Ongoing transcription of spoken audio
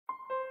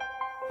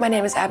My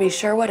name is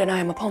Sherwood and I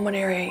am a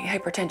pulmonary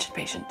hypertension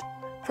patient.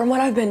 From what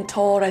I've been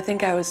told, I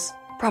think I was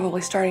probably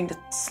starting to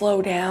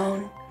slow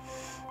down.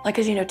 Like,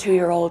 as you know,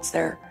 2-year-olds,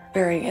 they're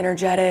very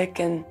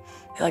energetic and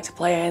they like to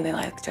play and they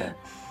like to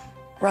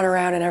run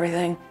around and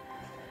everything.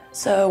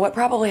 So what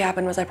probably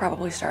happened was I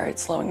probably started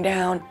slowing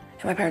down,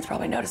 and my parents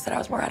probably noticed that I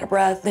was more out of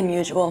breath than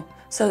usual.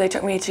 So they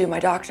took me to my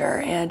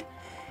doctor and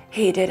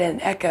he did an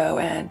echo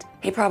and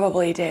he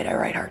probably did a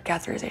right heart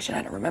catheterization,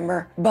 I don't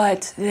remember.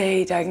 But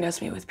they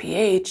diagnosed me with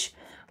PH,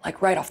 like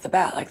right off the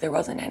bat, like there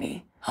wasn't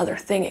any other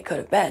thing it could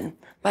have been.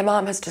 My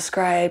mom has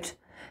described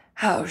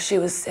how she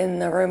was in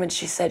the room and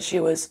she said she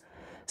was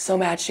so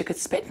mad she could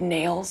spit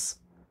nails.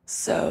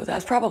 So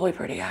that's probably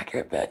pretty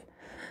accurate, but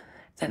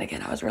then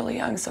again, I was really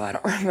young, so I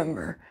don't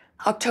remember.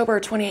 October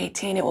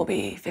 2018, it will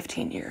be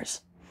 15 years.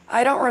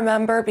 I don't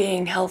remember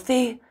being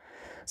healthy,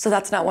 so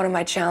that's not one of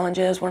my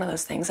challenges. One of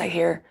those things I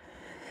hear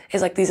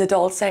is like these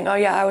adults saying, oh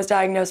yeah, I was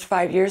diagnosed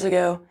 5 years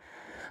ago.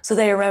 So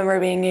they remember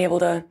being able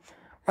to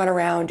run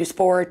around, do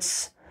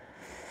sports.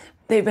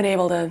 They've been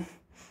able to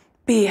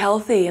be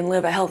healthy and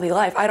live a healthy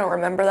life. I don't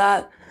remember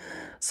that,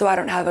 so I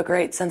don't have a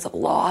great sense of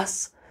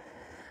loss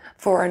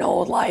for an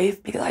old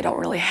life because I don't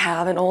really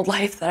have an old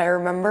life that I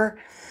remember.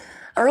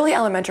 Early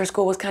elementary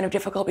school was kind of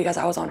difficult because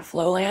I was on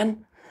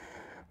Flowland.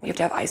 You have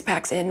to have ice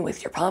packs in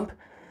with your pump.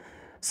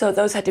 So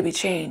those had to be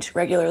changed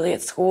regularly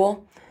at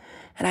school.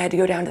 And I had to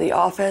go down to the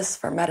office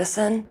for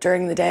medicine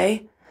during the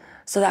day.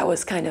 So that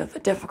was kind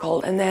of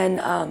difficult. And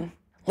then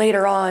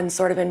later on,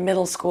 sort of in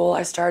middle school,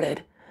 I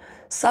started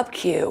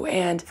sub-Q.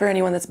 And for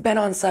anyone that's been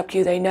on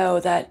sub-Q, they know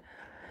that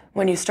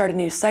when you start a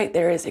new site,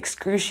 there is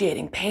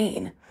excruciating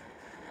pain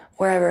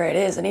wherever it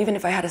is. And even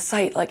if I had a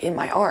site like in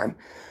my arm,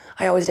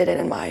 I always did it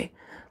in my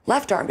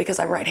left arm because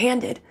I'm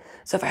right-handed.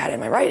 So if I had it in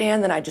my right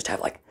hand, then I'd just have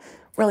like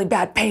really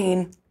bad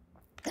pain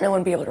and I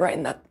wouldn't be able to write,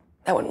 and that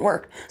wouldn't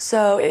work.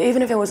 So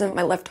even if it wasn't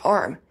my left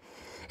arm,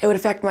 it would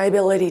affect my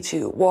ability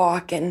to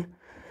walk and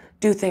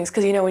do things.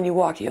 Because you know, when you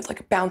walk, you have like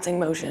a bouncing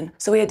motion.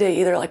 So we had to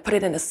either like put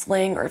it in a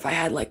sling, or if I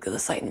had like the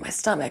site in my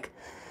stomach,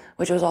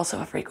 which was also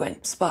a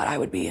frequent spot, I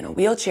would be in a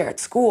wheelchair at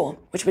school,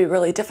 which would be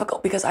really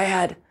difficult because I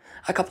had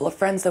a couple of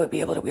friends that would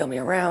be able to wheel me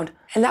around.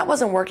 And that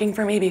wasn't working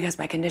for me because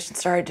my condition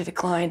started to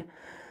decline.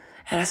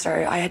 And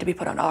I had to be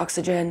put on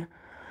oxygen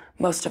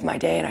most of my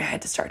day, and I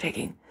had to start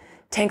taking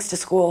tanks to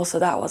school, so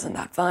that wasn't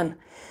that fun.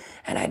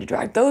 And I had to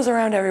drag those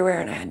around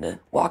everywhere, and I had to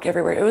walk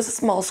everywhere. It was a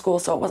small school,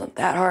 so it wasn't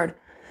that hard,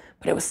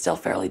 but it was still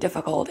fairly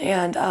difficult.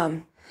 And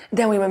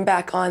then we went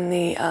back on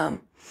the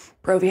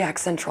Broviac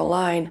Central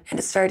line, and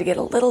it started to get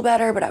a little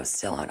better, but I was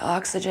still on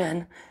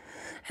oxygen,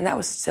 and that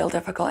was still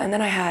difficult. And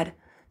then I had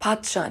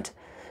pot shunt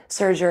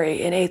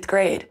surgery in 8th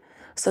grade,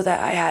 so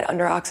that I had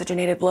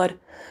under-oxygenated blood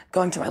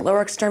going to my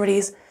lower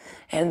extremities,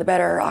 and the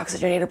better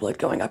oxygenated blood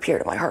going up here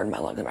to my heart and my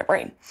lungs and my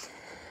brain.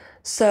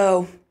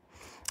 So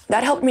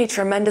that helped me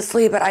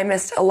tremendously, but I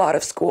missed a lot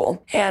of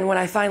school. And when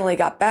I finally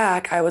got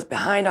back, I was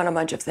behind on a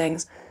bunch of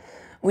things.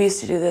 We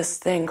used to do this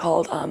thing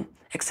called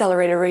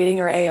accelerated reading,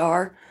 or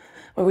AR,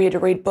 where we had to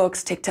read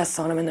books, take tests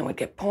on them, and then we'd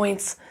get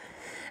points.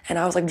 And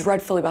I was like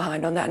dreadfully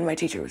behind on that, and my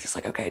teacher was just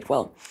like, okay,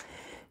 well,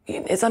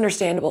 it's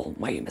understandable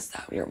why you missed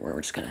that.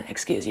 We're just gonna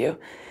excuse you.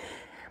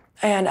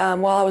 And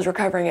while I was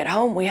recovering at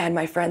home, we had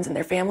my friends and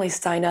their families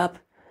sign up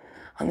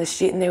on this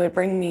sheet, and they would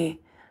bring me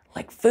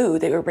like food.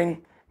 They would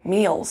bring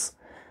meals.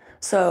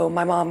 So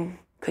my mom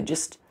could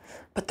just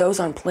put those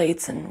on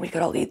plates and we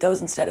could all eat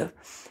those instead of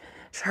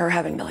her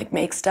having to like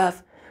make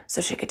stuff so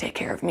she could take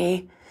care of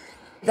me.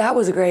 That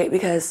was great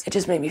because it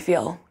just made me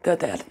feel good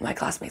that my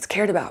classmates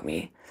cared about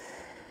me.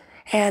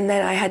 And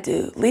then I had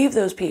to leave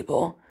those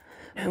people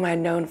whom I had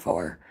known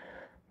for,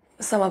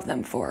 some of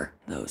them for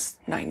those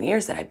 9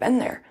 years that I'd been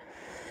there.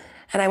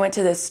 And I went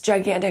to this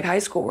gigantic high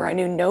school where I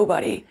knew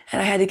nobody.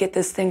 And I had to get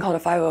this thing called a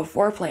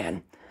 504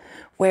 plan,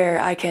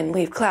 where I can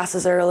leave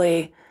classes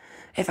early.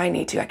 If I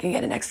need to, I can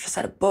get an extra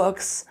set of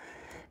books,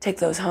 take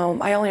those home.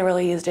 I only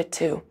really used it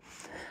to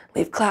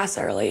leave class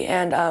early.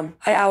 And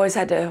I always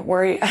had to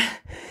worry.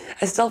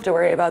 I still have to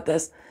worry about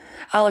this.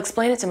 I'll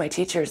explain it to my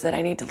teachers that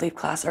I need to leave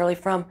class early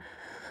from.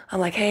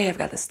 I'm like, hey, I've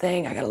got this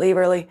thing, I gotta leave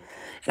early.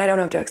 And I don't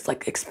have to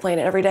explain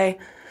it every day.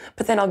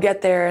 But then I'll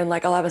get there and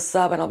like I'll have a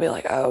sub and I'll be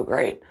like, oh,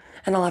 great.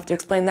 And I'll have to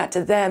explain that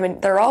to them.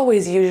 And they're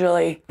always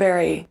usually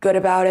very good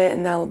about it.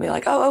 And they'll be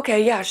like, oh,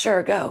 okay, yeah,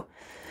 sure, go.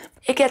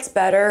 It gets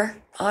better,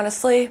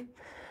 honestly,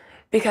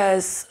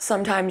 because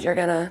sometimes you're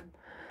gonna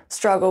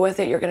struggle with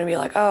it. You're gonna be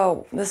like,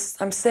 oh,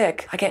 I'm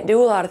sick. I can't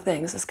do a lot of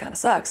things. This kind of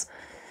sucks.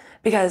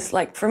 Because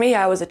like for me,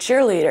 I was a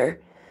cheerleader.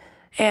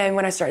 And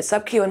when I started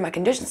sub-Q and my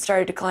condition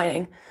started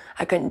declining,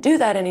 I couldn't do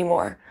that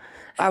anymore.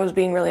 I was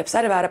being really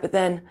upset about it, but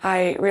then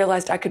I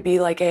realized I could be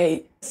like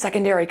a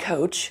secondary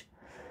coach.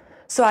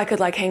 So I could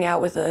like hang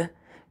out with the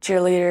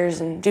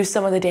cheerleaders and do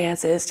some of the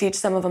dances, teach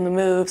some of them the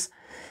moves.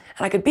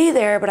 And I could be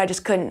there, but I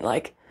just couldn't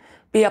like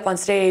be up on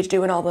stage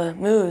doing all the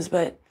moves.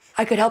 But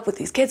I could help with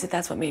these kids, and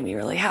that's what made me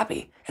really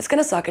happy. It's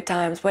gonna suck at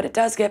times, but it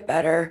does get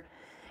better.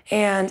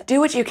 And do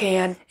what you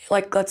can.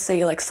 Like, let's say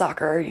you like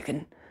soccer,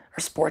 or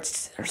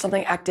sports or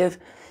something active.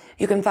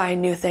 You can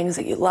find new things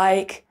that you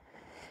like.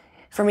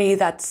 For me,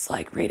 that's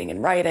like reading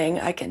and writing.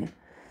 I can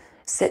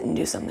sit and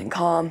do something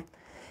calm.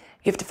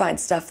 You have to find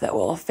stuff that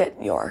will fit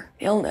your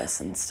illness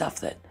and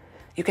stuff that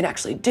you can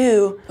actually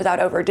do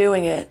without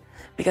overdoing it,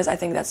 because I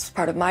think that's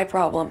part of my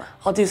problem.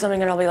 I'll do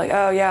something and I'll be like,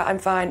 oh yeah, I'm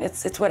fine,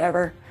 it's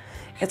whatever,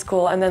 it's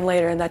cool. And then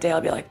later in that day I'll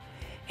be like,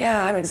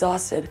 yeah, I'm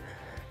exhausted.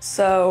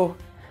 So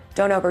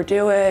don't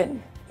overdo it,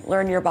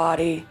 learn your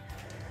body,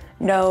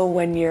 know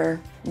when you're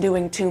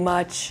doing too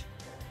much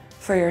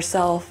for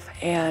yourself.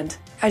 And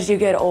as you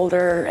get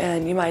older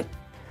and you might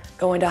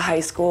go into high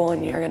school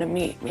and you're gonna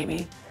meet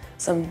maybe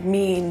some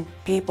mean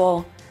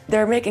people,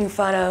 they're making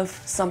fun of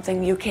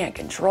something you can't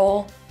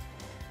control,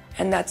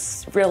 and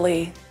that's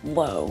really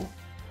low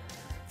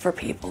for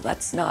people.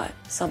 That's not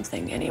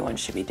something anyone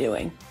should be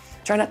doing.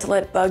 Try not to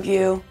let it bug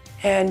you,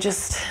 and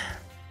just,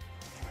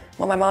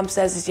 what my mom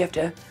says is you have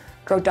to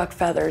grow duck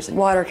feathers, and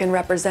water can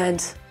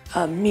represent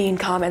mean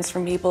comments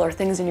from people or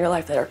things in your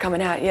life that are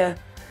coming at you,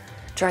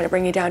 trying to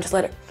bring you down.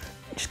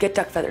 Just get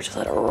duck feathers, just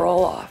let it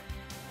roll off.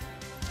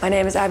 My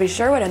name is Abby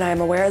Sherwood, and I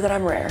am aware that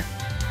I'm rare.